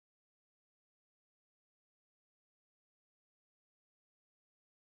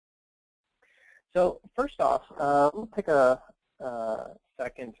So first off, we'll take a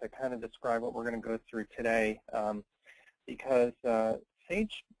second to kind of describe what we're going to go through today, because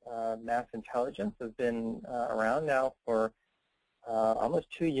Sage Mass Intelligence has been around now for almost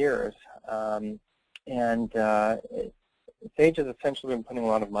 2 years, and Sage has essentially been putting a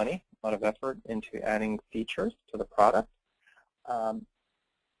lot of money, a lot of effort into adding features to the product.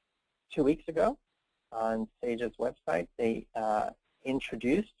 2 weeks ago, on Sage's website, they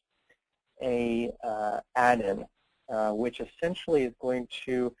introduced a add-in, which essentially is going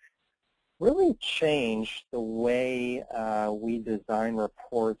to really change the way we design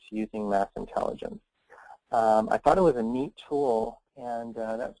reports using Mass Intelligence. I thought it was a neat tool, and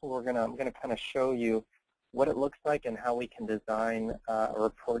that's what I'm going to kind of show you what it looks like and how we can design a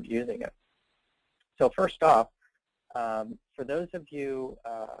report using it. So first off, for those of you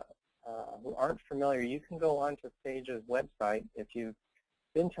who aren't familiar, you can go onto Sage's website. If you've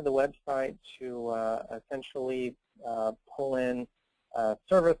been to the website to essentially pull in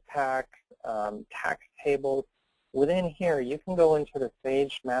service pack, tax tables, within here you can go into the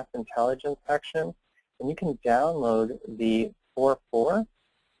Sage Mass Intelligence section and you can download the 4.4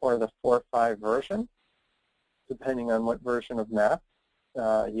 or the 4.5 version, depending on what version of Mass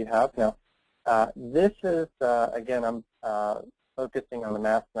you have. Now, this is, again, I'm focusing on the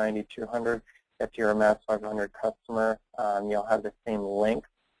Mass 9200. If you're a Mass 500 customer, you'll have the same link,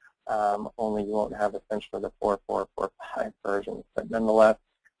 only you won't have essentially the 4.4, 4.5 versions. But nonetheless,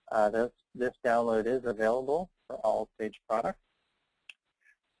 this download is available for all Sage products.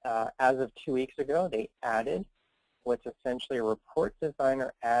 As of 2 weeks ago, they added what's essentially a Report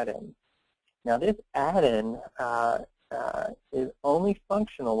Designer add-in. Now, this add-in is only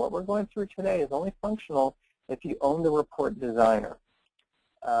functional. What we're going through today is only functional if you own the Report Designer.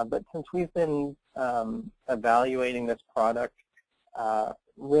 But since we've been evaluating this product,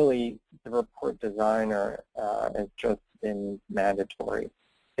 really the Report Designer has just been mandatory.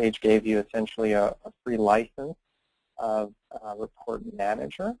 Sage gave you essentially a free license of Report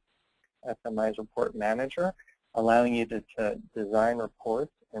Manager, SMI's Report Manager, allowing you to design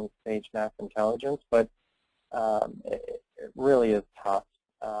reports in Sage Mass Intelligence, but it really is tough.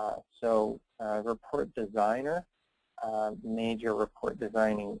 So Report Designer made your report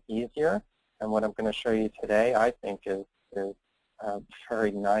designing easier, and what I'm going to show you today, I think, is a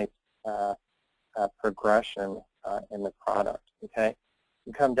very nice progression in the product. Okay,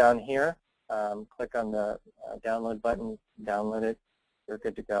 you come down here, click on the download button, download it, you're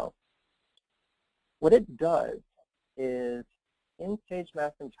good to go. What it does is, in Sage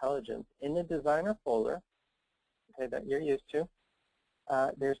Mass Intelligence, in the Designer folder, okay, that you're used to,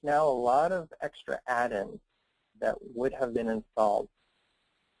 there's now a lot of extra add-ins that would have been installed.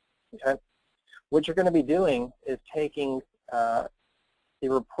 Okay, what you're going to be doing is taking the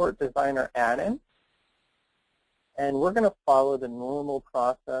Report Designer add-in, and we're going to follow the normal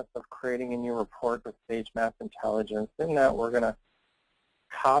process of creating a new report with Sage Mass Intelligence. In that, we're going to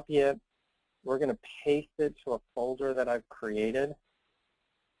copy it, we're going to paste it to a folder that I've created.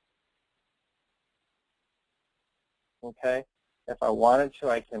 Okay, if I wanted to,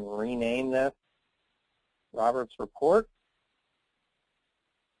 I can rename this Robert's Report.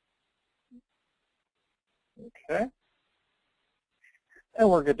 Okay, and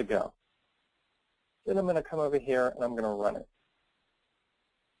we're good to go. Then I'm going to come over here and I'm going to run it.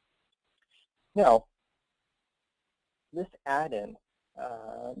 Now, this add-in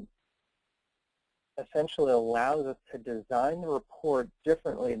essentially allows us to design the report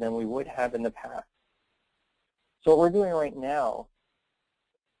differently than we would have in the past. So what we're doing right now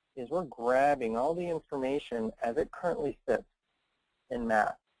is we're grabbing all the information as it currently sits in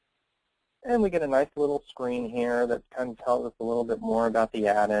Mass. And we get a nice little screen here that kind of tells us a little bit more about the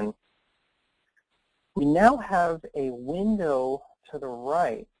add-in. We now have a window to the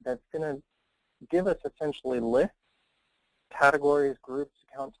right that's going to give us essentially lists, categories, groups,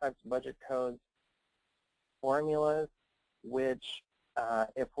 account types, budget codes, formulas, which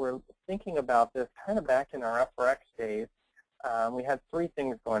if we're thinking about this kind of back in our FRX days, we had three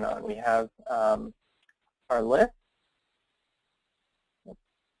things going on. We have our list,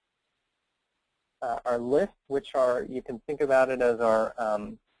 which are, you can think about it as our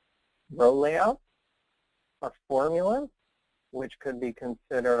row layout, our formulas, which could be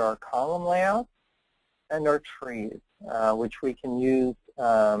considered our column layout, and our trees, which we can use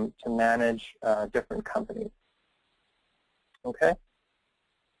to manage different companies. Okay?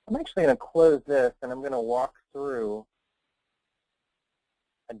 I'm actually going to close this, and I'm going to walk through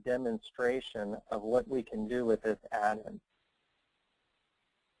a demonstration of what we can do with this add-in.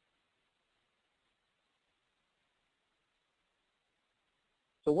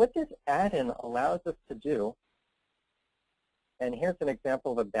 So what this add-in allows us to do, and here's an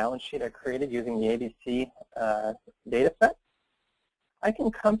example of a balance sheet I created using the ABC data set. I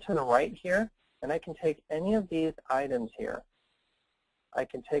can come to the right here, and I can take any of these items here. I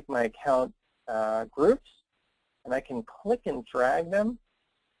can take my account groups, and I can click and drag them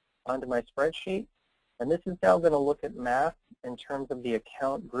onto my spreadsheet. And this is now going to look at math in terms of the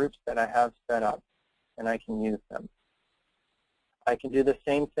account groups that I have set up, and I can use them. I can do the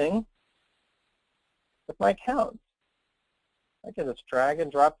same thing with my accounts. I can just drag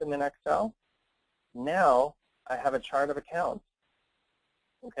and drop them in Excel. Now I have a chart of accounts,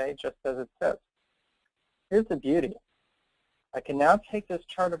 okay, just as it says. Here's the beauty. I can now take this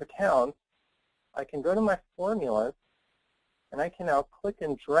chart of accounts, I can go to my formulas, and I can now click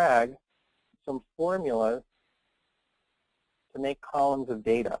and drag some formulas to make columns of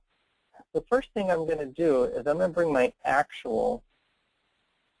data. The first thing I'm going to do is I'm going to bring my actual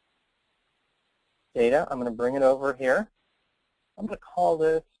data. I'm going to bring it over here. I'm going to call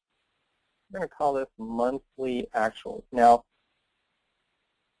this monthly actuals. Now,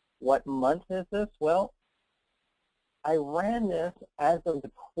 what month is this? Well, I ran this as of the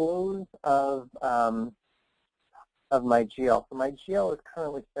close of my GL. So my GL is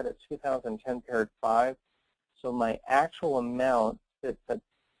currently set at 2010 period 5. So my actual amount sits at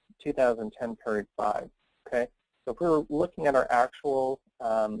 2010 period 5. Okay. So if we're looking at our actuals,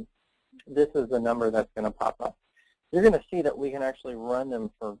 this is the number that's going to pop up. You're going to see that we can actually run them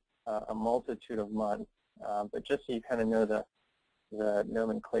for a multitude of months. But just so you kind of know the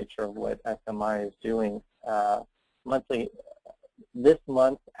nomenclature of what SMI is doing, monthly, this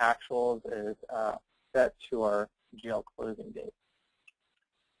month's actuals is set to our GL closing date.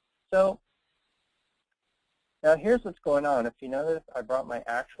 So now here's what's going on. If you notice, I brought my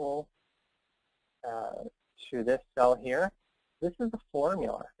actual to this cell here. This is a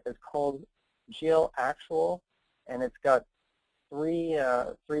formula. It's called GL actual, and it's got three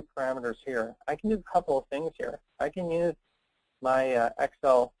parameters here. I can do a couple of things here. I can use my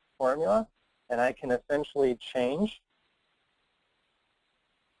Excel formula, and I can essentially change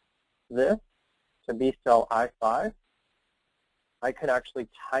this to be cell I5. I could actually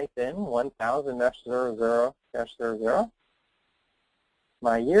type in 1000-00-00.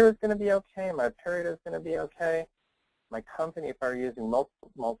 My year is going to be okay. My period is going to be okay. My company, if I were using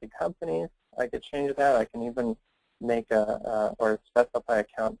multi-companies, I could change that. I can even make or specify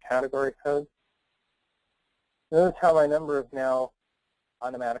account category codes. Notice how my number is now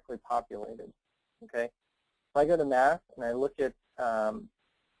automatically populated. Okay. If I go to math and I look at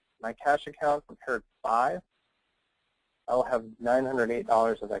my cash account for period 5, I will have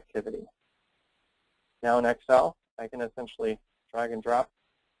 $908 of activity. Now in Excel, I can essentially drag and drop. I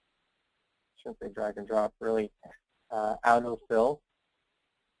shouldn't say drag and drop, really autofill.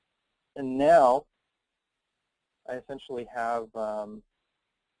 And now I essentially have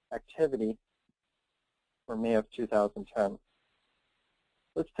activity for May of 2010.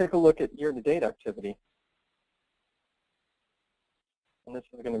 Let's take a look at year-to-date activity. And this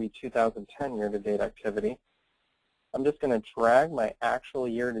is going to be 2010 year-to-date activity. I'm just going to drag my actual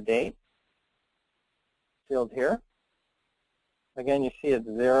year-to-date field here. Again, you see it's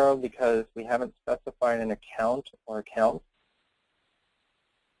 0 because we haven't specified an account or accounts.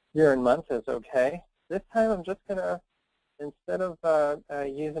 Year and month is okay. This time I'm just going to, instead of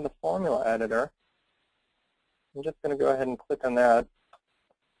using the formula editor, I'm just going to go ahead and click on that.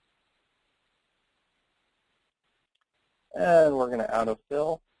 And we're going to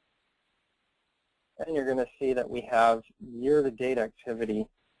autofill. And you're going to see that we have year-to-date activity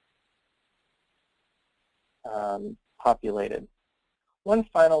populated. One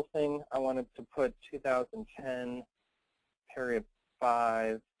final thing, I wanted to put 2010 period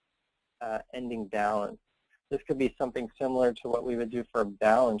 5 ending balance. This could be something similar to what we would do for a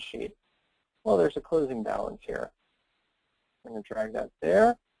balance sheet. Well, there's a closing balance here. I'm going to drag that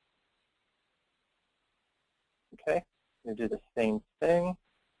there. Okay, I'm going to do the same thing.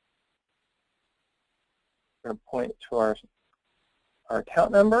 We're going to point to our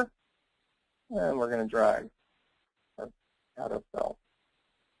account number, and we're going to drag out of cell.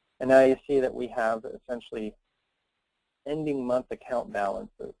 And now you see that we have essentially ending month account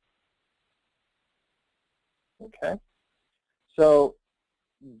balances. Okay, so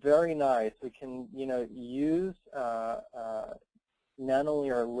very nice. We can, use not only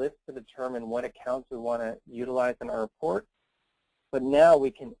our list to determine what accounts we want to utilize in our report, but now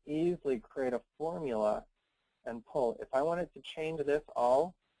we can easily create a formula and pull. If I wanted to change this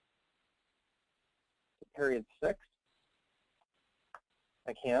all to period 6,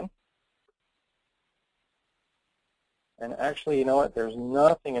 I can. And actually, you know what? There's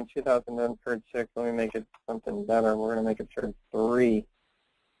nothing in 2010 period 6. Let me make it something better. We're going to make it period 3.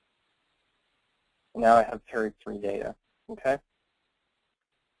 Now I have period 3 data. Okay?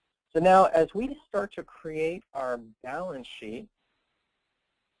 So now as we start to create our balance sheet,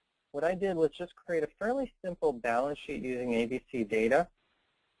 what I did was just create a fairly simple balance sheet using ABC data.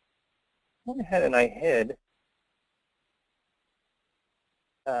 I went ahead and I hid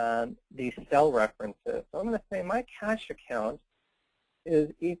these cell references. So I'm going to say my cash account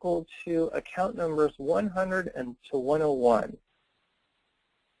is equal to account numbers 100 and to 101.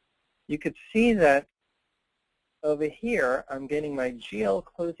 You could see that over here, I'm getting my GL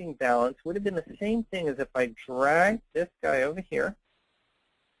closing balance. Would have been the same thing as if I dragged this guy over here.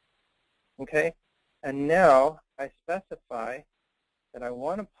 Okay, and now I specify that I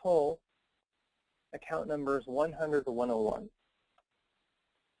want to pull account numbers 100 to 101.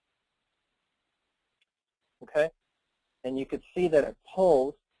 Okay, and you could see that it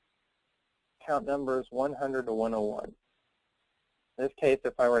pulls account numbers 100 to 101. In this case,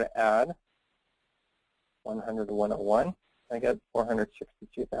 if I were to add 100 to 101, I get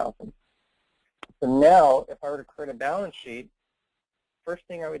 462,000. So now, if I were to create a balance sheet, first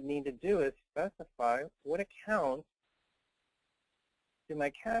thing I would need to do is specify what accounts do my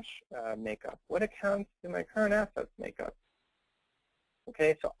cash make up? What accounts do my current assets make up?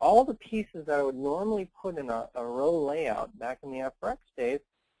 Okay, so all the pieces that I would normally put in a row layout back in the FRX days,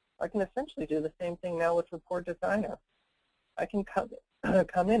 I can essentially do the same thing now with Report Designer. I can come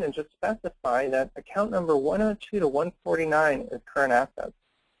in and just specify that account number 102 to 149 is current assets.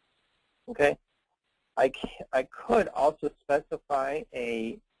 Okay, I could also specify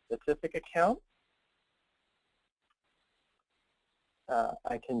a specific account.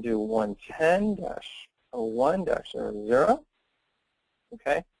 I can do 110-01-00.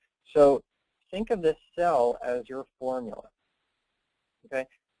 Okay, so think of this cell as your formula. Okay,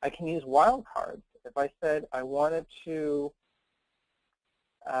 I can use wildcards. If I said I wanted to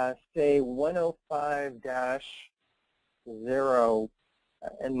say 105-0,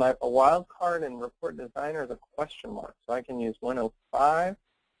 and a wildcard in Report Designer is a question mark. So I can use 105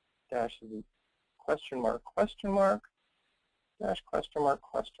 dash question mark dash question mark.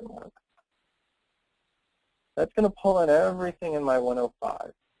 That's going to pull in everything in my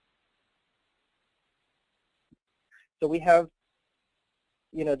 105. So we have,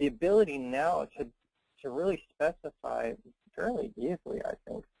 the ability now to really specify fairly easily, I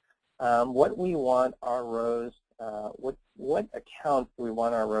think, what we want our rows, what accounts do we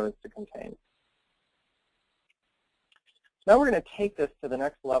want our rows to contain. So now we're going to take this to the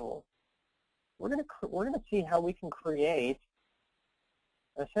next level. We're going to see how we can create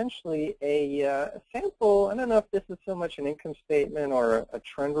essentially a sample. I don't know if this is so much an income statement or a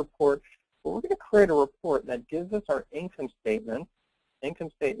trend report, but we're going to create a report that gives us our income statement.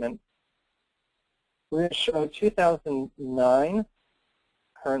 We're going to show 2009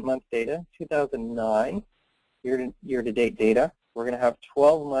 current month data, 2009 year-to-date data. We're going to have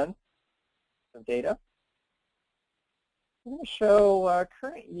 12 months of data. We're going to show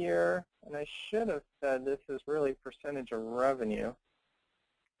current year, and I should have said this is really percentage of revenue.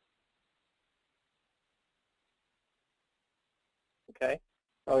 Okay,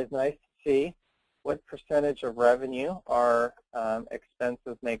 always nice to see what percentage of revenue our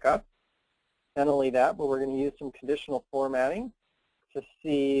expenses make up. Not only that, but we're going to use some conditional formatting to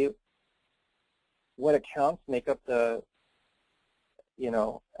see what accounts make up the,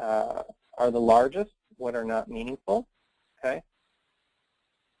 are the largest, what are not meaningful. Okay.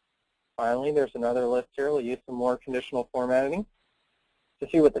 Finally, there's another list here. We'll use some more conditional formatting to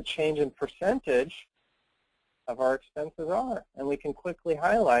see what the change in percentage of our expenses are. And we can quickly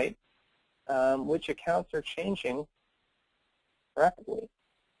highlight which accounts are changing rapidly.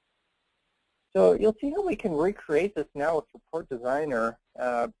 So you'll see how we can recreate this now with Report Designer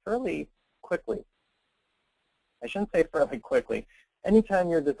fairly quickly. I shouldn't say fairly quickly. Anytime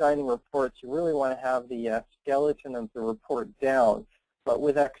you're designing reports, you really want to have the skeleton of the report down. But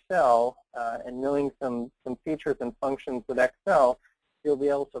with Excel and knowing some features and functions with Excel, you'll be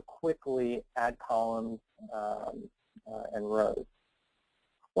able to quickly add columns and rows.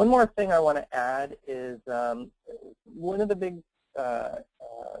 One more thing I want to add is one of the big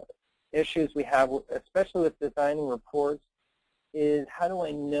issues we have, especially with designing reports, is how do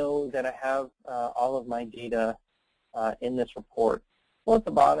I know that I have all of my data in this report? Well, at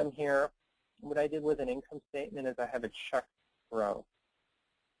the bottom here, what I did with an income statement is I have a check row.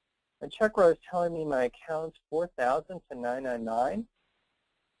 The check row is telling me my accounts 4,000 to 999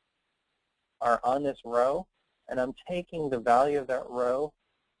 are on this row, and I'm taking the value of that row,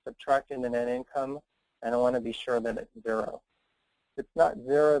 subtracting the net income, and I want to be sure that it's 0. If it's not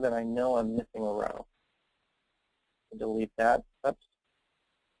 0, then I know I'm missing a row. Delete that. Oops.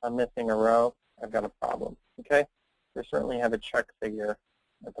 I'm missing a row. I've got a problem. Okay? We certainly have a check figure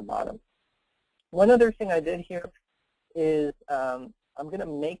at the bottom. One other thing I did here is I'm going to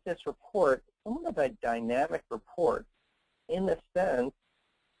make this report somewhat of a dynamic report in the sense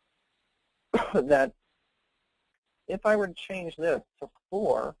that if I were to change this to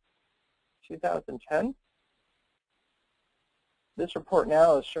 4/2010, this report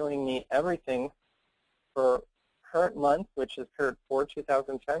now is showing me everything for current month, which is period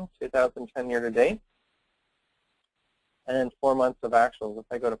 4/2010, 2010 year-to-date, and then 4 months of actuals. If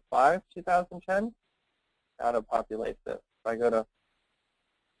I go to 5/2010, auto-populates this. If I go to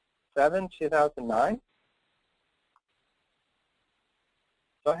 7/2009,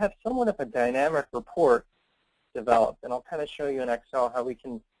 so I have somewhat of a dynamic report developed, and I'll kind of show you in Excel how we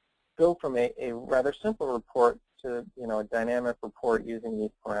can go from a rather simple report to a dynamic report using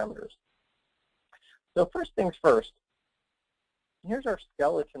these parameters. So first things first, here's our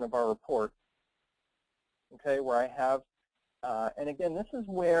skeleton of our report, okay, where I have, and again, this is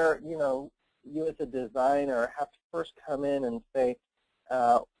where, you as a designer have to first come in and say,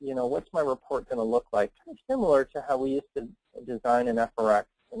 what's my report going to look like? Kind of similar to how we used to design an FRX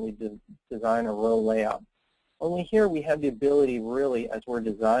when we design a row layout. Only here we have the ability really, as we're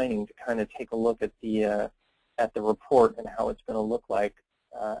designing, to kind of take a look at the report and how it's going to look like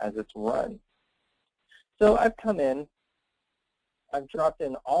as it's run. So I've come in, I've dropped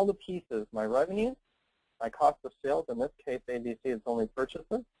in all the pieces, my revenue, my cost of sales, in this case ABC is only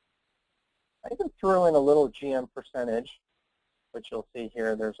purchases. I even threw in a little GM percentage, which you'll see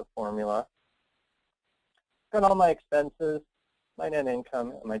here, there's a formula. Got all my expenses, my net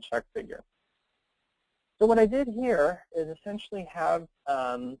income, and my check figure. So what I did here is essentially have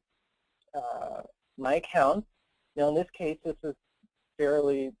my accounts. Now in this case, this is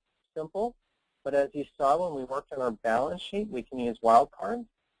fairly simple, but as you saw when we worked on our balance sheet, we can use wildcards.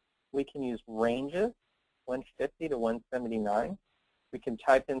 We can use ranges, 150 to 179. We can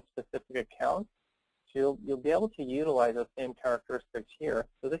type in specific accounts. So you'll be able to utilize those same characteristics here.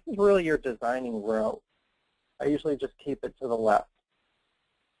 So this is really your designing row. I usually just keep it to the left.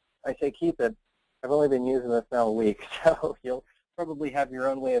 I say keep it. I've only been using this now a week, so you'll probably have your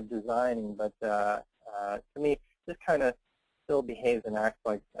own way of designing, but to me, this kind of still behaves and acts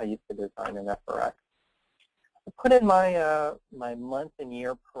like I used to design an FRX. I put in my my month and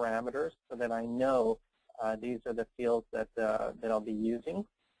year parameters so that I know these are the fields that I'll be using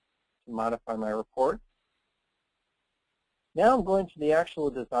to modify my report. Now I'm going to the actual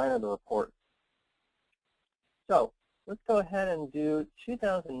design of the report. So let's go ahead and do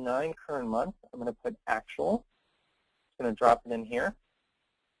 2009 current month. I'm going to put actual. I'm going to drop it in here.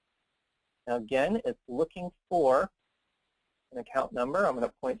 Now again, it's looking for an account number. I'm going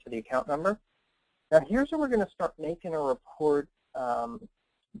to point to the account number. Now here's where we're going to start making a report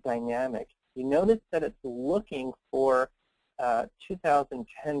dynamic. You notice that it's looking for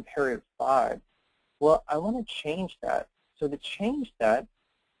 2010 period 5. Well, I want to change that. So to change that,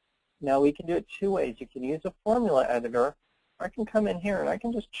 now we can do it two ways. You can use a formula editor, or I can come in here and I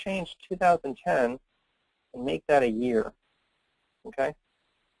can just change 2010 and make that a year. Okay?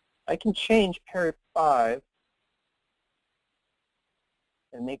 I can change period 5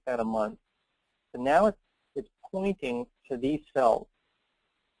 and make that a month. So now it's pointing to these cells.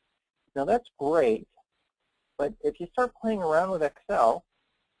 Now that's great, but if you start playing around with Excel,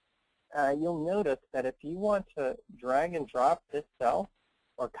 you'll notice that if you want to drag and drop this cell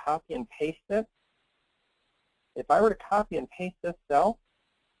or copy and paste it, if I were to copy and paste this cell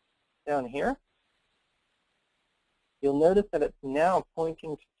down here, you'll notice that it's now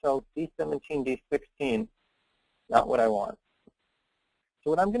pointing to cells D17, D16, not what I want. So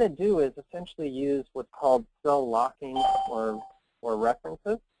what I'm going to do is essentially use what's called cell locking or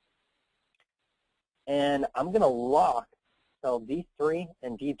references. And I'm going to lock cell D3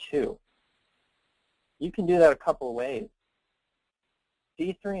 and D2. You can do that a couple of ways.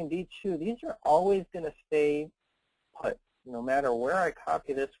 D3 and D2, these are always going to stay put, no matter where I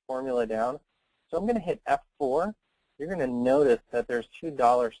copy this formula down. So I'm going to hit F4. You're going to notice that there's two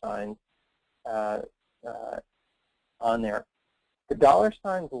 $ signs on there. The $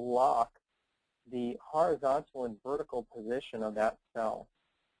 signs lock the horizontal and vertical position of that cell.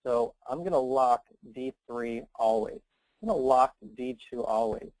 So I'm going to lock D3 always. I'm going to lock D2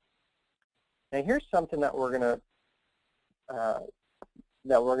 always. Now here's something that we're going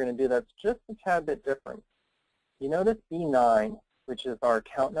to do that's just a tad bit different. You notice B9, which is our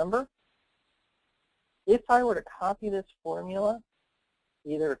account number. If I were to copy this formula,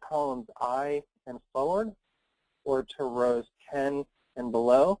 either columns I and forward, or to rows 10 and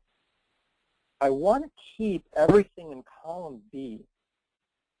below, I want to keep everything in column B.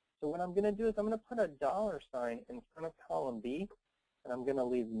 So what I'm going to do is I'm going to put a $ in front of column B, and I'm going to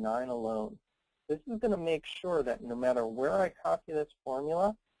leave 9 alone. This is going to make sure that no matter where I copy this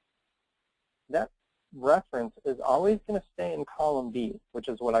formula, that reference is always going to stay in column B, which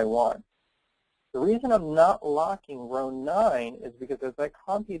is what I want. The reason I'm not locking row 9 is because as I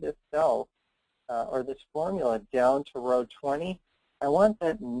copy this cell or this formula down to row 20, I want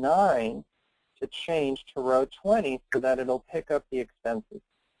that 9 to change to row 20 so that it'll pick up the expenses.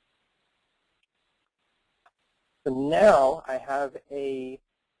 So now I have a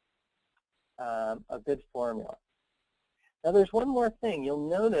good formula. Now there's one more thing. You'll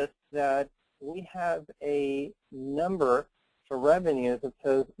notice that we have a number for revenues that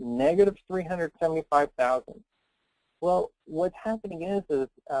says negative $375,000. Well, what's happening is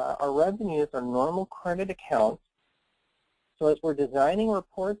our revenues are normal credit accounts. So as we're designing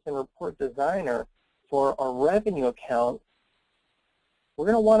reports in Report Designer for our revenue account, we're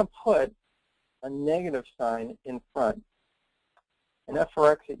going to want to put a negative sign in front. In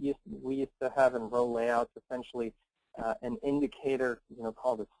FRX, we used to have in row layouts essentially an indicator,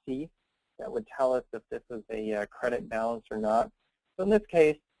 called a C, that would tell us if this was a credit balance or not. So in this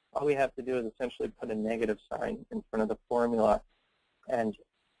case, all we have to do is essentially put a negative sign in front of the formula, and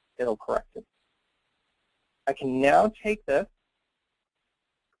it'll correct it. I can now take this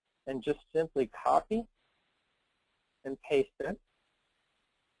and just simply copy and paste it.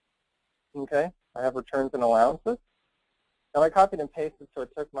 Okay, I have returns and allowances. Now I copied and pasted, so it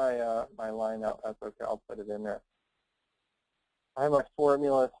took my my line out. That's okay, I'll put it in there. I have my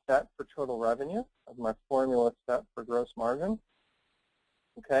formula set for total revenue. I have my formula set for gross margin.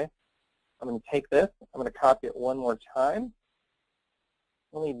 Okay, I'm going to take this. I'm going to copy it one more time.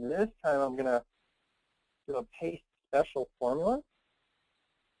 Only this time I'm going to do a paste special formula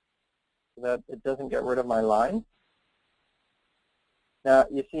so that it doesn't get rid of my line. Now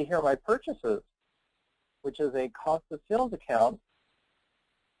you see here my purchases, which is a cost of sales account,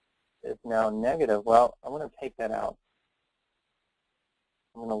 is now negative. Well, I'm going to take that out.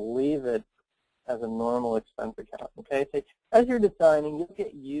 I'm going to leave it as a normal expense account. Okay, so as you're designing, you'll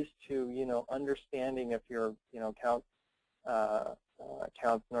get used to understanding if your accounts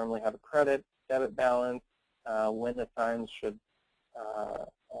normally have a credit, debit balance, when the signs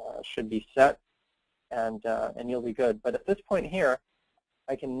should be set, and you'll be good. But at this point here,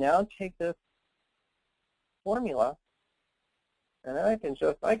 I can now take this formula, and I can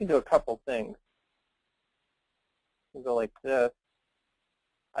do a couple things. We'll go like this.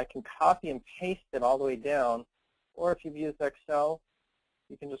 I can copy and paste it all the way down, or if you've used Excel,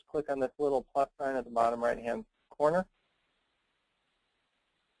 you can just click on this little plus sign at the bottom right-hand corner,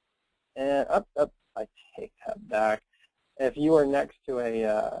 and up, I take that back. If you are next to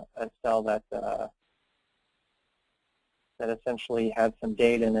a cell that essentially had some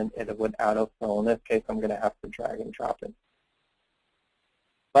data in it, it would autofill. In this case, I'm going to have to drag and drop it.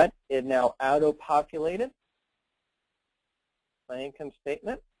 But it now auto-populated my income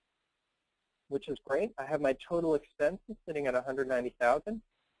statement, which is great. I have my total expenses sitting at $190,000.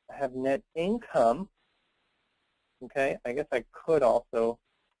 I have net income. Okay, I guess I could also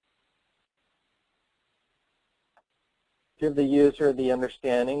give the user the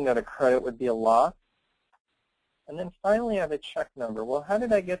understanding that a credit would be a loss. And then finally, I have a check number. Well, how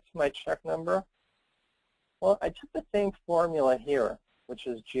did I get to my check number? Well, I took the same formula here, which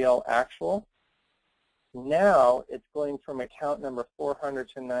is GL actual. Now it's going from account number 400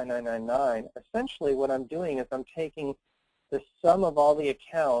 to 9999. Essentially, what I'm doing is I'm taking the sum of all the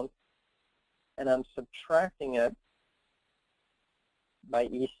accounts and I'm subtracting it by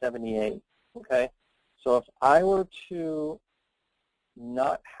E78. Okay, so if I were to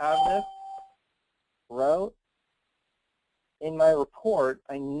not have this row in my report,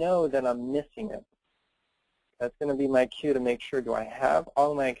 I know that I'm missing it. That's going to be my cue to make sure, do I have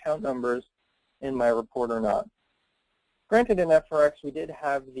all my account numbers in my report or not? Granted, in FRX, we did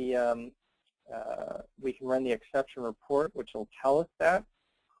have the, we can run the exception report, which will tell us that.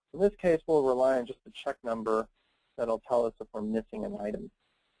 In this case, we'll rely on just the check number that'll tell us if we're missing an item.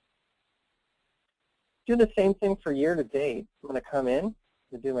 Do the same thing for year-to-date. I'm going to come in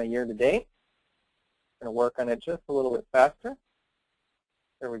to do my year-to-date. I'm going to work on it just a little bit faster.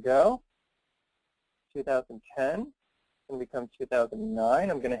 There we go. 2010 is going to become 2009.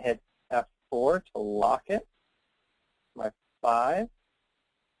 I'm going to hit F4 to lock it. My 5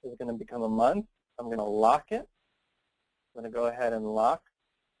 is going to become a month. I'm going to lock it. I'm going to go ahead and lock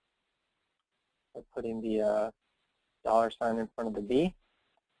by putting the $ sign in front of the B.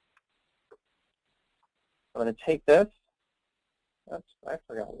 I'm going to take this. Oops, I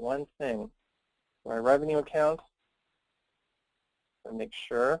forgot one thing. My revenue accounts. So make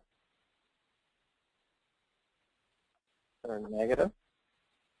sure they're negative.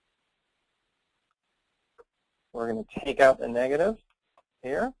 We're going to take out the negative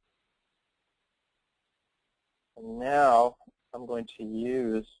here. And now I'm going to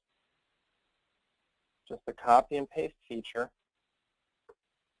use just the copy and paste feature.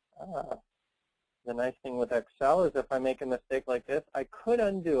 The nice thing with Excel is if I make a mistake like this, I could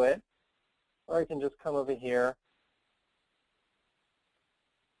undo it, or I can just come over here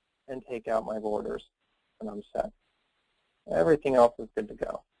and take out my borders, and I'm set. Everything else is good to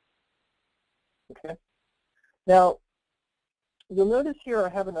go. Okay. Now, you'll notice here I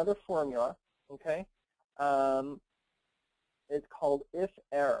have another formula. Okay. It's called if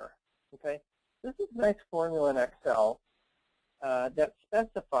error. Okay. This is a nice formula in Excel that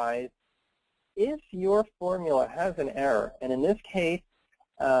specifies if your formula has an error, and in this case,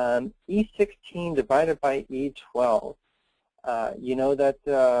 E16 divided by E12. You know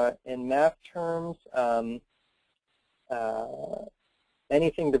that in math terms,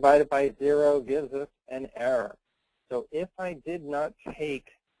 anything divided by 0 gives us an error. So if I did not take,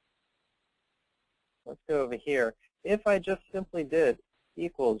 let's go over here, if I just simply did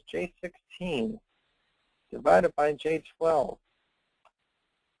equals J16 divided by J12,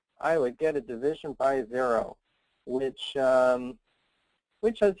 I would get a division by 0, which as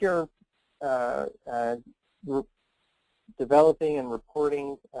you're developing and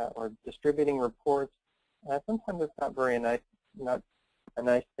reporting or distributing reports, sometimes it's not a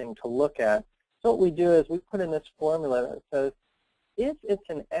nice thing to look at. So what we do is we put in this formula that says if it's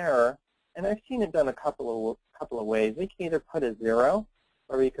an error, and I've seen it done a couple of ways. We can either put a 0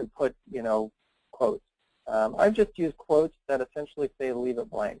 or we could put, quotes. I've just used quotes that essentially say leave it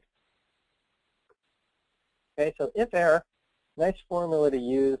blank. Okay, so if error, nice formula to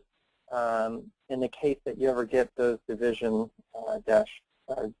use in the case that you ever get those division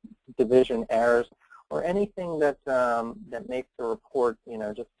division errors or anything that that makes the report,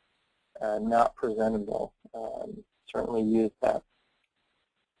 just not presentable. Certainly use that.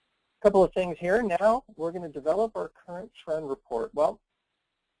 A couple of things here. Now we're going to develop our current trend report. Well,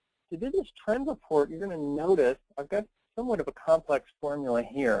 to do this trend report, you're going to notice I've got somewhat of a complex formula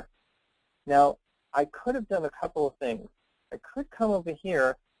here. Now, I could have done a couple of things. I could come over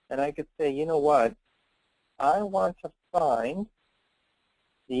here and I could say, you know what, I want to find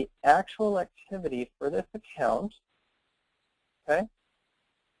the actual activity for this account. Okay?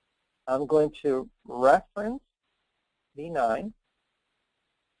 I'm going to reference V9,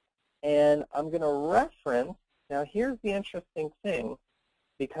 and I'm going to reference, now here's the interesting thing,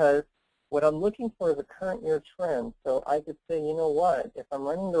 because what I'm looking for is a current year trend. So I could say, you know what, if I'm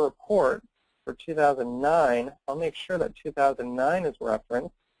running the report for 2009, I'll make sure that 2009 is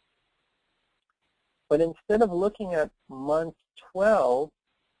referenced. But instead of looking at month 12,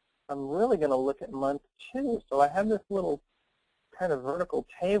 I'm really going to look at month 2. So I have this little kind of vertical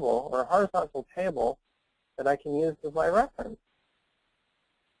table or horizontal table that I can use as my reference.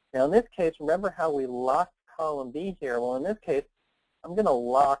 Now in this case, remember how we locked column B here? Well, in this case, I'm going to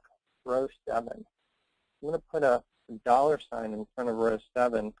lock row 7. I'm going to put a $sign in front of row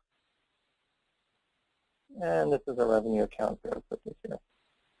 7. And this is a revenue account. So I'll put this here.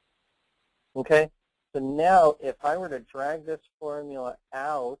 Okay? So now if I were to drag this formula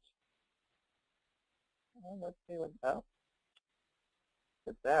out, well, let's see what that.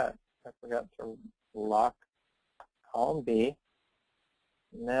 Look at that. I forgot to lock column B.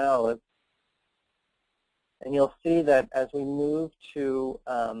 Now let's, and you'll see that as we move to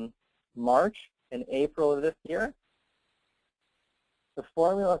March and April of this year, the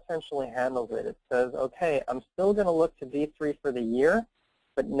formula essentially handles it. It says, okay, I'm still going to look to D3 for the year,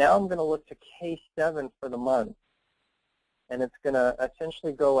 but now I'm going to look to K7 for the month. And it's going to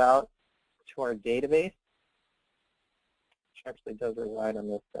essentially go out to our database, which actually does reside on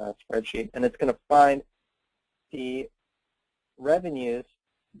this spreadsheet, and it's going to find the revenues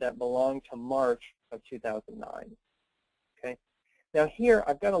that belong to March of 2009. Okay. Now here,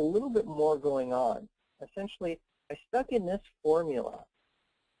 I've got a little bit more going on. Essentially, I stuck in this formula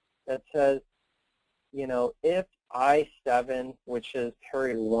that says, if I7, which is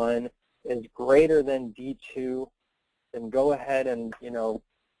period 1, is greater than D2, then go ahead and,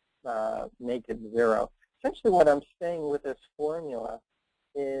 make it 0. Essentially what I'm saying with this formula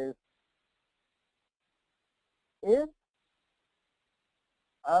is if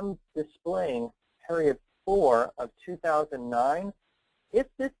I'm displaying period 4 of 2009, if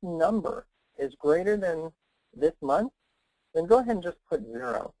this number is greater than this month, then go ahead and just put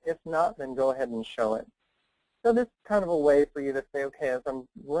 0. If not, then go ahead and show it. So this is kind of a way for you to say, okay, as I'm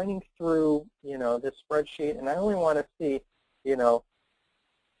running through, this spreadsheet, and I only want to see,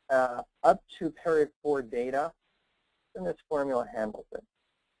 up to period 4 data, then this formula handles it.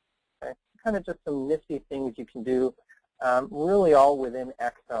 Okay? Kind of just some nifty things you can do, really all within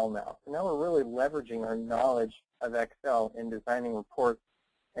Excel now. So now we're really leveraging our knowledge of Excel in designing reports,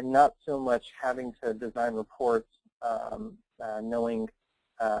 and not so much having to design reports knowing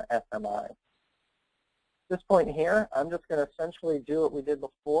SMI. At this point here, I'm just going to essentially do what we did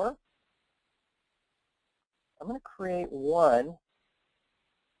before. I'm going to create one.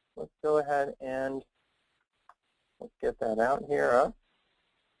 Let's go ahead and let's get that out here. Up.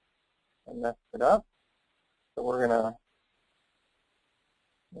 I messed it up. So we're going to,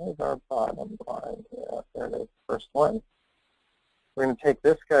 there's our bottom line. Yeah, there it is, first one. We're going to take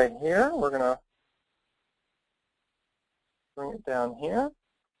this guy here. We're going to bring it down here.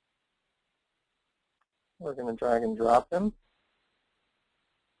 We're going to drag and drop them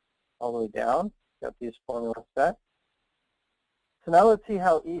all the way down. Got these formulas set. So now let's see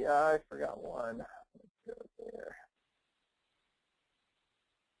how I forgot one. Let's go there.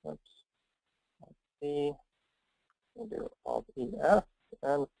 Oops. Let's see. We'll do Alt EF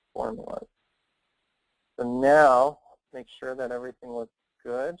and formulas. So now let's make sure that everything looks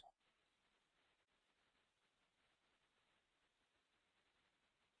good.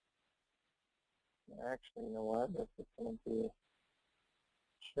 Actually, you know what? This is going to be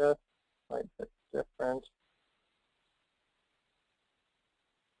just quite a bit different.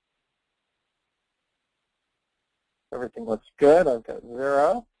 Everything looks good. I've got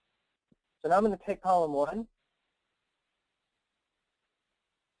 0. So now I'm going to take column 1,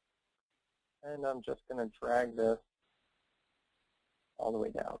 and I'm just going to drag this all the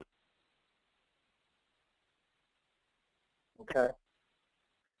way down. Okay.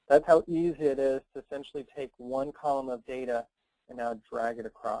 That's how easy it is to essentially take one column of data and now drag it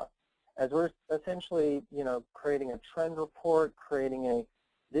across. As we're essentially, creating a trend report, creating a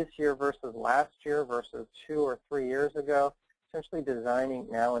this year versus last year versus 2 or 3 years ago, essentially designing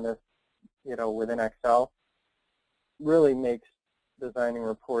now in this, within Excel, really makes designing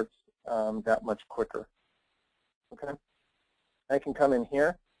reports that much quicker. Okay. I can come in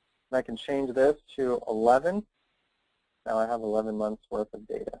here and I can change this to 11. Now I have 11 months worth of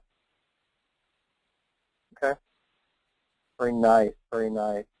data. Okay. Very nice, very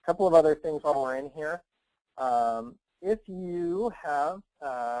nice. A couple of other things while we're in here. If you have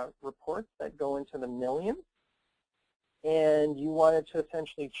reports that go into the millions and you wanted to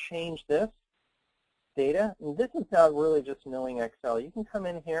essentially change this data, and this is now really just knowing Excel. You can come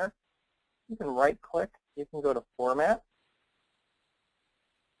in here, you can right-click, you can go to Format,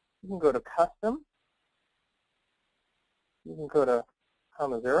 you can go to Custom, you can go to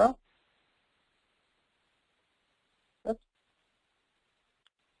comma 0. Oops.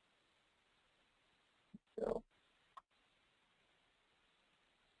 So.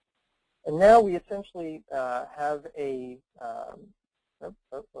 And now we essentially have a, let's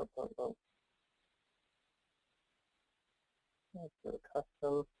go to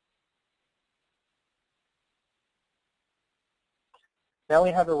Custom. Now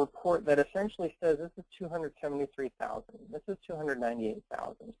we have a report that essentially says this is 273,000. This is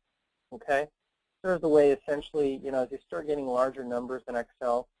 298,000. Okay? There's a way essentially, as you start getting larger numbers in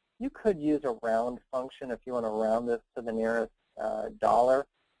Excel, you could use a round function if you want to round this to the nearest dollar.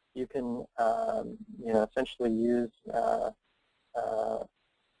 You can, essentially use,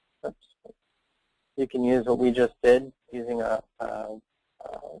 you can use what we just did using a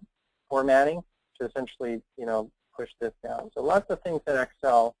formatting to essentially, push this down. So lots of things in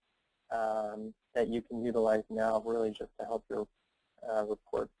Excel that you can utilize now really just to help your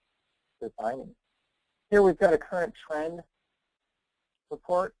report designing. Here we've got a current trend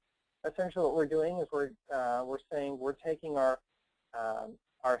report. Essentially what we're doing is we're saying we're taking our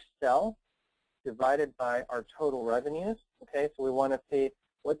cell divided by our total revenues. Okay, so we want to see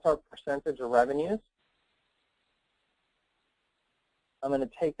what's our percentage of revenues. I'm going to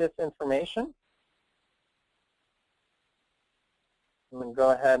take this information. I'm going to go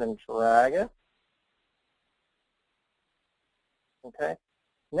ahead and drag it. Okay.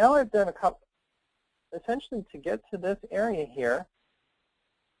 Now I've done a couple, essentially to get to this area here,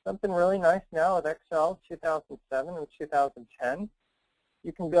 something really nice now with Excel 2007 and 2010.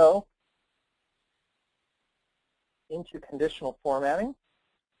 You can go into conditional formatting.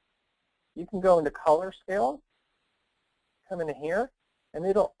 You can go into color scale, come into here, and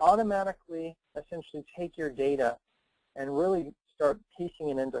it'll automatically essentially take your data and really start piecing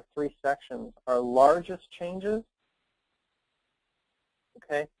it into 3 sections. Our largest changes,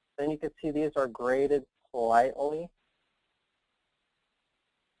 okay, then you can see these are graded politely.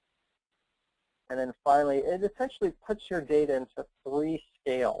 And then finally, it essentially puts your data into 3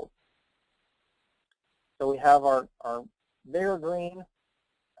 scales. So we have our bigger green,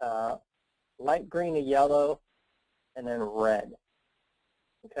 light green to yellow, and then red.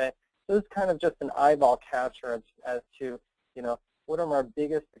 Okay, so this is kind of just an eyeball catcher as to, what are my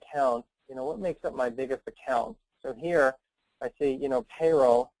biggest accounts? What makes up my biggest account? So here, I see,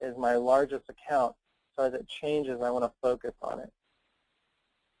 payroll is my largest account. So as it changes, I want to focus on it.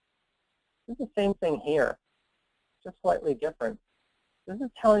 This is the same thing here, just slightly different. This is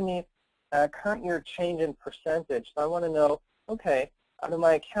telling me current year change in percentage. So I want to know, okay, out of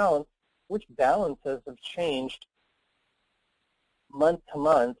my accounts, which balances have changed month to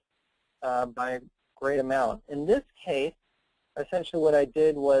month by a great amount. In this case, essentially what I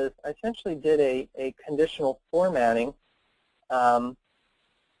did was I essentially did a conditional formatting. Only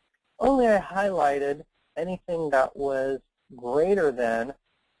I highlighted anything that was greater than,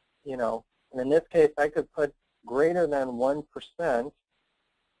 and in this case I could put greater than 1%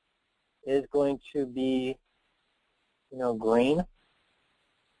 is going to be, green.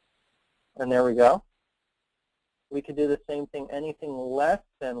 And there we go. We could do the same thing, anything less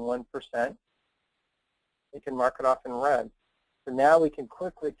than 1%, we can mark it off in red. So now we can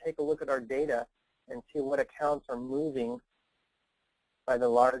quickly take a look at our data and see what accounts are moving by the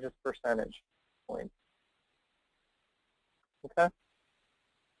largest percentage point. Okay?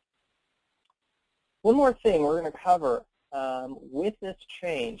 One more thing we're going to cover with this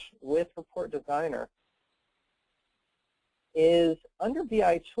change, with Report Designer, is under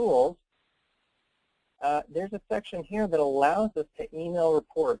BI Tools, there's a section here that allows us to email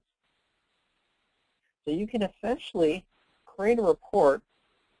reports. So you can essentially create a report.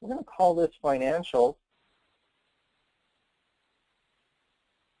 We're going to call this financials.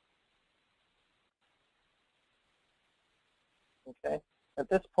 Okay. At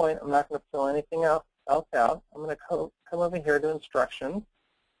this point, I'm not going to fill anything else out. I'm going to come over here to instructions.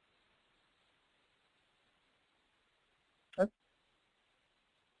 Let's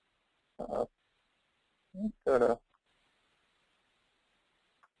go to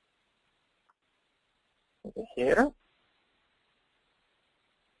over here.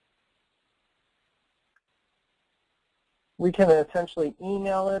 We can essentially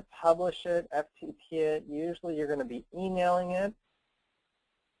email it, publish it, FTP it. Usually you're going to be emailing it.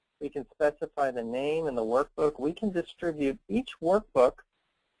 We can specify the name and the workbook. We can distribute each workbook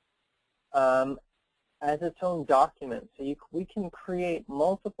as its own document. So we can create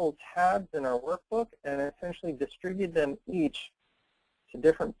multiple tabs in our workbook and essentially distribute them each to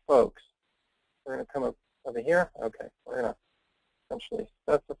different folks. We're going to come up over here. Okay, we're going to essentially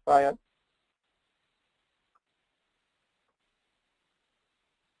specify it.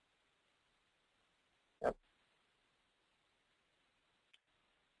 Yep.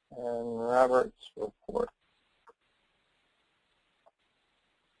 And Robert's report.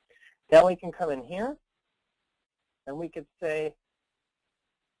 Now we can come in here and we could say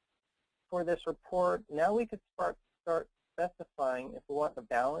for this report, now we could start specifying if we want the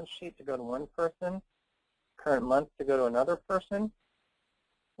balance sheet to go to one person, current month to go to another person.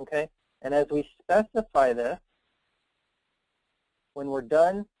 Okay, and as we specify this, when we're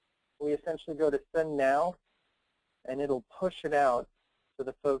done, we essentially go to send now, and it'll push it out to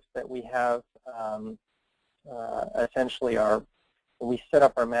the folks that we have essentially we set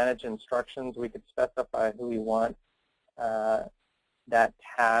up our manage instructions. We could specify who we want that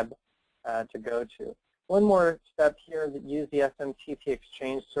tab to go to. One more step here, that use the SMTP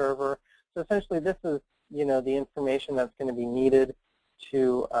Exchange server. So essentially this is, the information that's going to be needed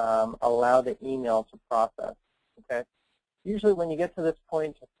to allow the email to process. Okay. Usually when you get to this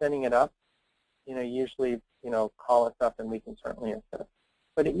point of setting it up, usually, call us up and we can certainly assist.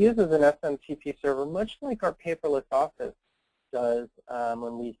 But it uses an SMTP server, much like our paperless office does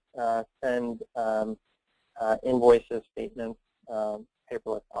when we send invoices, statements,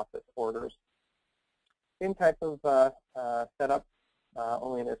 paperless office orders. Same type of setup,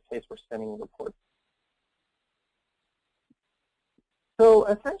 only in this case we're sending reports. So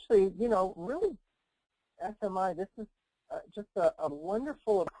essentially, really SMI, this is just a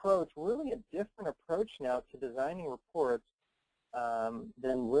wonderful approach, really a different approach now to designing reports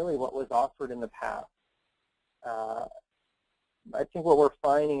than really what was offered in the past. I think what we're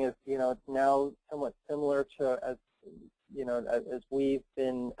finding is, it's now somewhat similar to as we've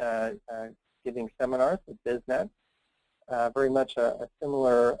been giving seminars with BizNet, very much a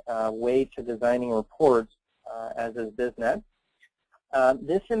similar way to designing reports as is BizNet.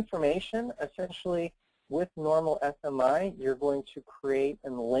 This information, essentially, with normal SMI, you're going to create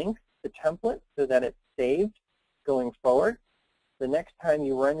and link the template so that it saved going forward. The next time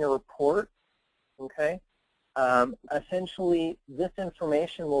you run your report, okay, essentially this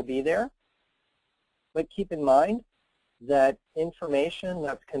information will be there. But keep in mind that information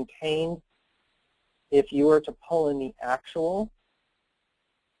that's contained, if you were to pull in the actual,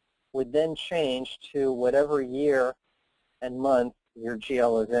 would then change to whatever year and month your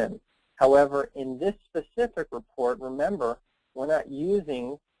GL is in. However, in this specific report, remember, we're not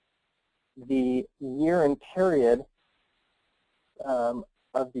using the year and period of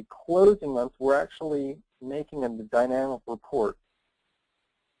the closing month. We're actually making a dynamic report.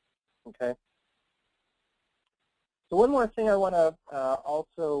 Okay. So one more thing I want to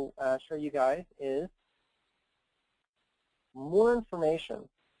also show you guys is more information.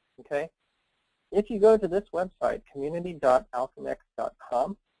 Okay. If you go to this website,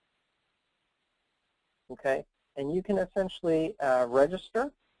 community.alchemex.com, okay, and you can essentially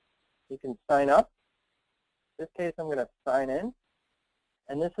register. You can sign up. In this case, I'm going to sign in.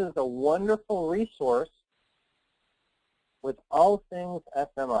 And this is a wonderful resource with all things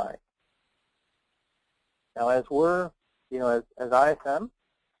SMI. Now, as we're, as ISM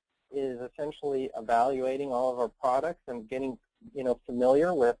is essentially evaluating all of our products and getting,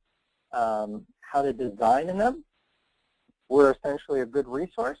 familiar with how to design in them, we're essentially a good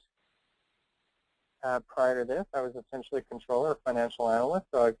resource. Prior to this, I was essentially a controller, a financial analyst,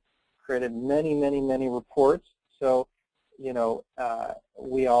 so I created many, many, many reports. So,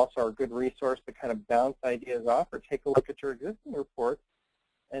 we also are a good resource to kind of bounce ideas off or take a look at your existing reports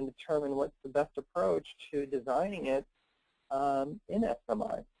and determine what's the best approach to designing it in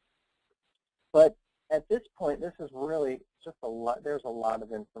SMI. But at this point, this is really just a lot. There's a lot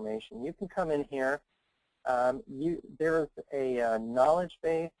of information. You can come in here. There's a knowledge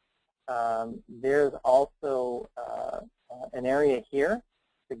base. There's also an area here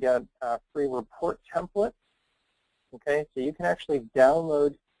to get free report templates. Okay, so you can actually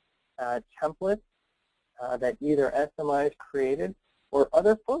download templates that either SMI has created or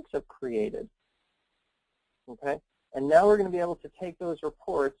other folks have created. Okay, and now we're going to be able to take those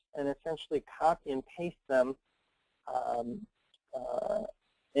reports and essentially copy and paste them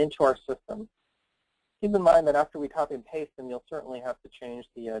into our system. Keep in mind that after we copy and paste them, you'll certainly have to change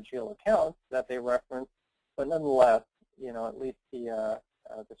the GL accounts that they reference, but nonetheless, at least the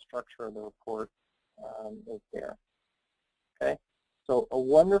structure of the report is there. Okay, so a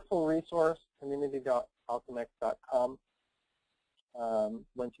wonderful resource, community.alchemex.com.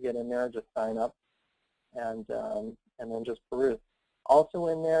 Once you get in there, just sign up and then just peruse. Also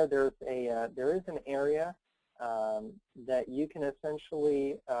in there, there is an area that you can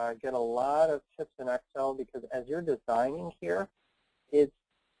essentially get a lot of tips in Excel, because as you're designing here, it's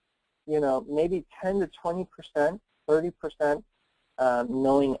maybe 10 to 20%, 30%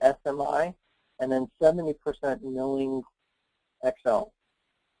 knowing SMI, and then 70% knowing Excel.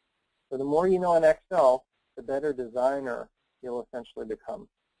 So the more you know in Excel, the better designer you'll essentially become.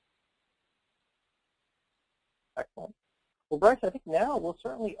 Excellent. Well, Bryce, I think now we'll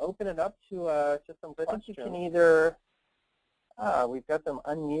certainly open it up to some questions. I think you can either, we've got them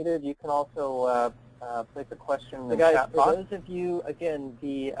unmuted. You can also place a question in the chat box. For those of you, again,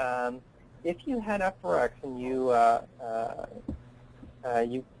 if you had FRX and you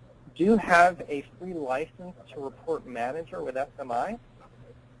do have a free license to report manager with SMI,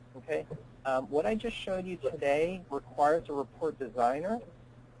 okay, what I just showed you today requires a report designer.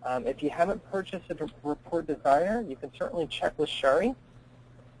 If you haven't purchased a report designer, you can certainly check with Sherry,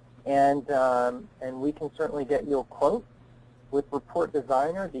 and we can certainly get you a quote. With report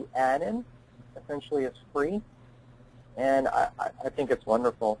designer, the add-in essentially is free, and I think it's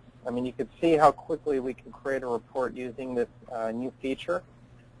wonderful. I mean, you can see how quickly we can create a report using this new feature.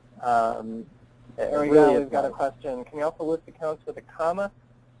 There we go. We've got a question. Can you also list accounts with a comma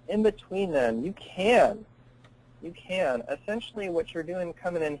in between them? You can. You can. Essentially what you're doing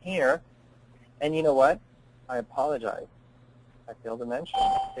coming in here, and you know what? I apologize. I failed to mention.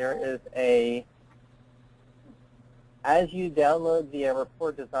 There is as you download the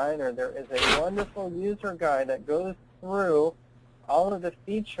report designer, there is a wonderful user guide that goes through all of the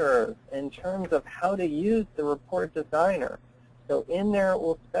features in terms of how to use the report designer. So in there it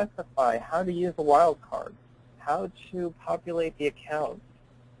will specify how to use a wildcard, how to populate the accounts.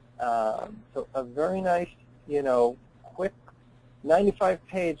 So a very nice, quick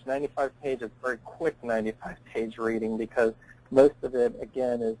 95-page is very quick 95-page reading, because most of it,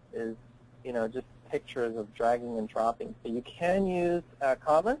 again, is just pictures of dragging and dropping. So you can use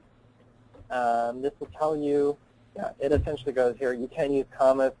commas. This will tell you, it essentially goes here. You can use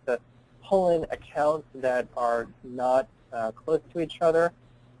commas to pull in accounts that are not close to each other.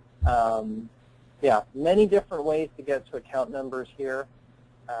 yeah, many different ways to get to account numbers here,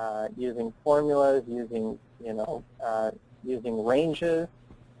 using formulas, using, using ranges,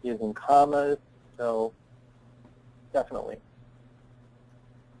 using commas, so definitely.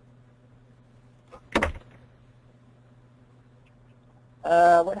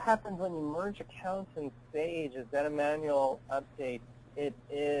 What happens when you merge accounts in Sage? Is that a manual update? It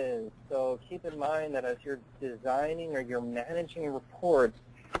is. So keep in mind that as you're designing or you're managing a report,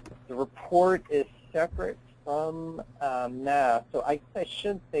 the report is separate from math. So I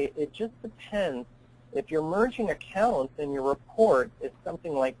should say it just depends. If you're merging accounts and your report is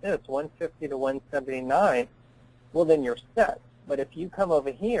something like this, 150 to 179, well, then you're set. But if you come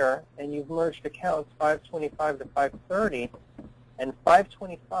over here and you've merged accounts 525 to 530, and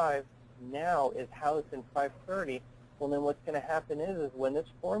 525 now is housed in 530, well, then what's going to happen is when this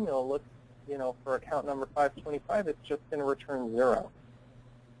formula looks, for account number 525, it's just going to return 0.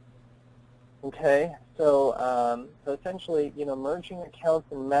 Okay, so so essentially, merging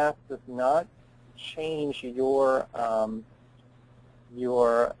accounts in math does not change your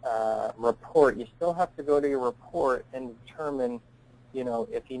report. You still have to go to your report and determine,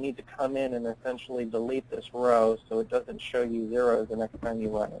 if you need to come in and essentially delete this row so it doesn't show you zeros the next time you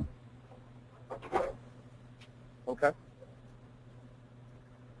run it. Okay.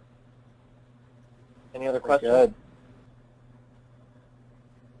 Any other questions? Good.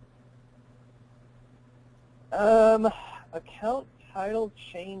 Account title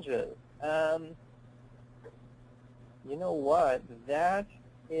changes. You know what? That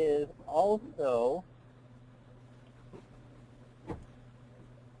is also a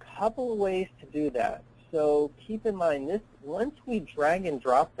couple of ways to do that. So keep in mind this, once we drag and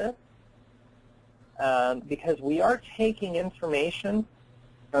drop this, because we are taking information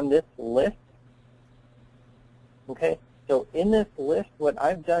from this list, okay? So in this list, what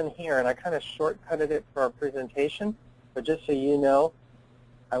I've done here, and I kind of shortcutted it for our presentation, but just so you know,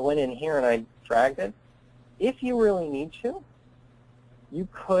 I went in here and I dragged it. If you really need to, you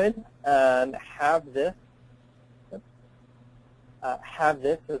could have this as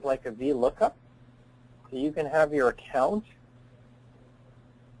like a VLOOKUP. So you can have your account.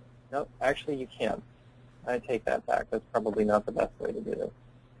 No, actually you can't. I take that back. That's probably not the best way to do this.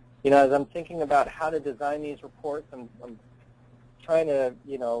 As I'm thinking about how to design these reports, I'm trying to,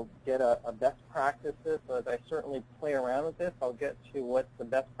 get a best practices. So as I certainly play around with this, I'll get to what's the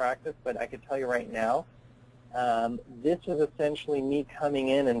best practice. But I could tell you right now, this is essentially me coming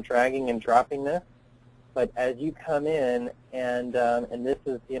in and dragging and dropping this. But as you come in and this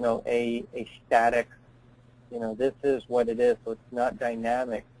is, a static, this is what it is. So it's not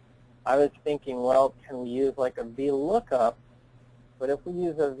dynamic. I was thinking, well, can we use like a VLOOKUP? But if we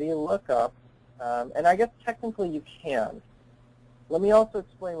use a VLOOKUP, and I guess technically you can. Let me also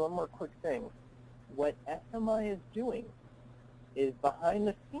explain one more quick thing. What SMI is doing is behind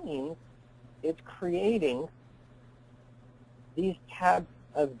the scenes, it's creating these tabs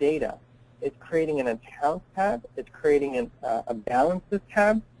of data. It's creating an accounts tab. It's creating a balances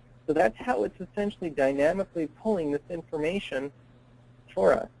tab. So that's how it's essentially dynamically pulling this information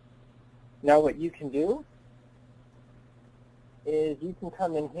for us. Now what you can do is you can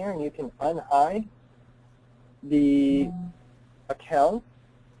come in here and you can unhide the accounts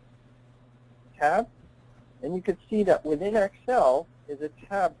tab, and you can see that within Excel is a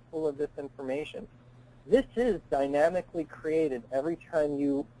tab full of this information. This is dynamically created every time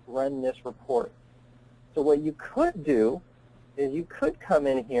you run this report. So what you could do is you could come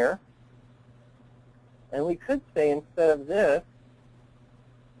in here and we could say instead of this,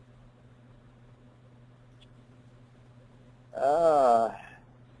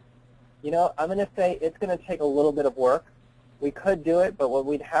 I'm going to say it's going to take a little bit of work. We could do it, but what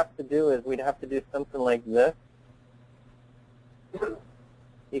we'd have to do is we'd have to do something like this,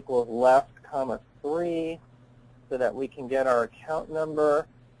 equals left, comma 3, so that we can get our account number,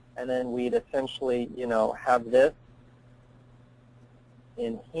 and then we'd essentially, have this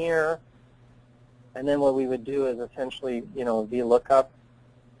in here, and then what we would do is essentially, VLOOKUP.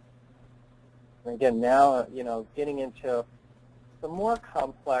 And again, now, getting into some more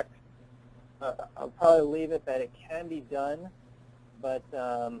complex, I'll probably leave it that it can be done, but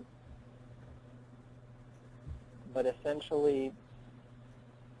essentially,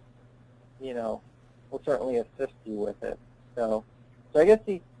 we'll certainly assist you with it. So I guess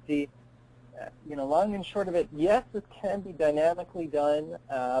the long and short of it, yes, this can be dynamically done,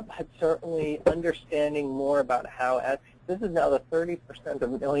 but certainly understanding more about how, this is now the 30%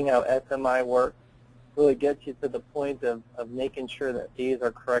 of knowing how SMI works, really gets you to the point of making sure that these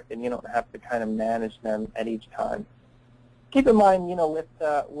are correct and you don't have to kind of manage them at each time. Keep in mind, with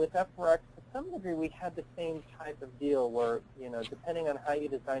FRX some degree, we had the same type of deal where, depending on how you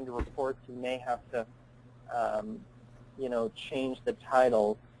designed your reports, you may have to, change the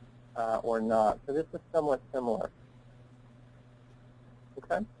titles or not. So this is somewhat similar.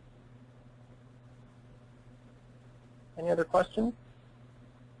 Okay. Any other questions?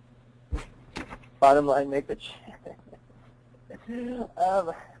 Bottom line, make the change.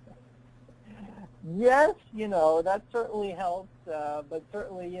 Yes, that certainly helps, but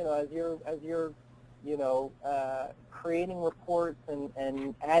certainly, as you're creating reports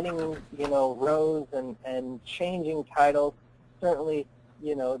and adding, rows and changing titles, certainly,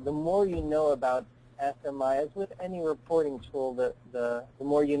 the more you know about SMI, as with any reporting tool, the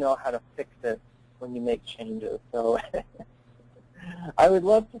more you know how to fix it when you make changes. So I would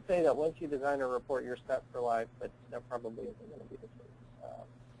love to say that once you design a report, you're set for life, but that probably isn't going to be the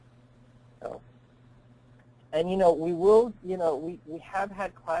case. And we will, we have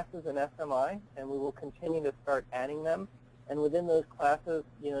had classes in SMI, and we will continue to start adding them. And within those classes,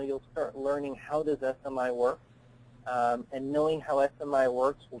 you'll start learning how does SMI work. And knowing how SMI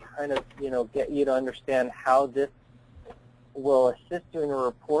works will kind of, get you to understand how this will assist you in a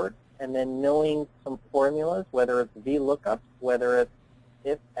report. And then knowing some formulas, whether it's VLOOKUPs, whether it's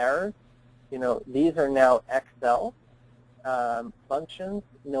if errors, these are now Excel functions.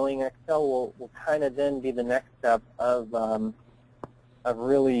 Knowing Excel will kind of then be the next step of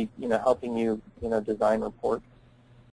really, helping you, design reports.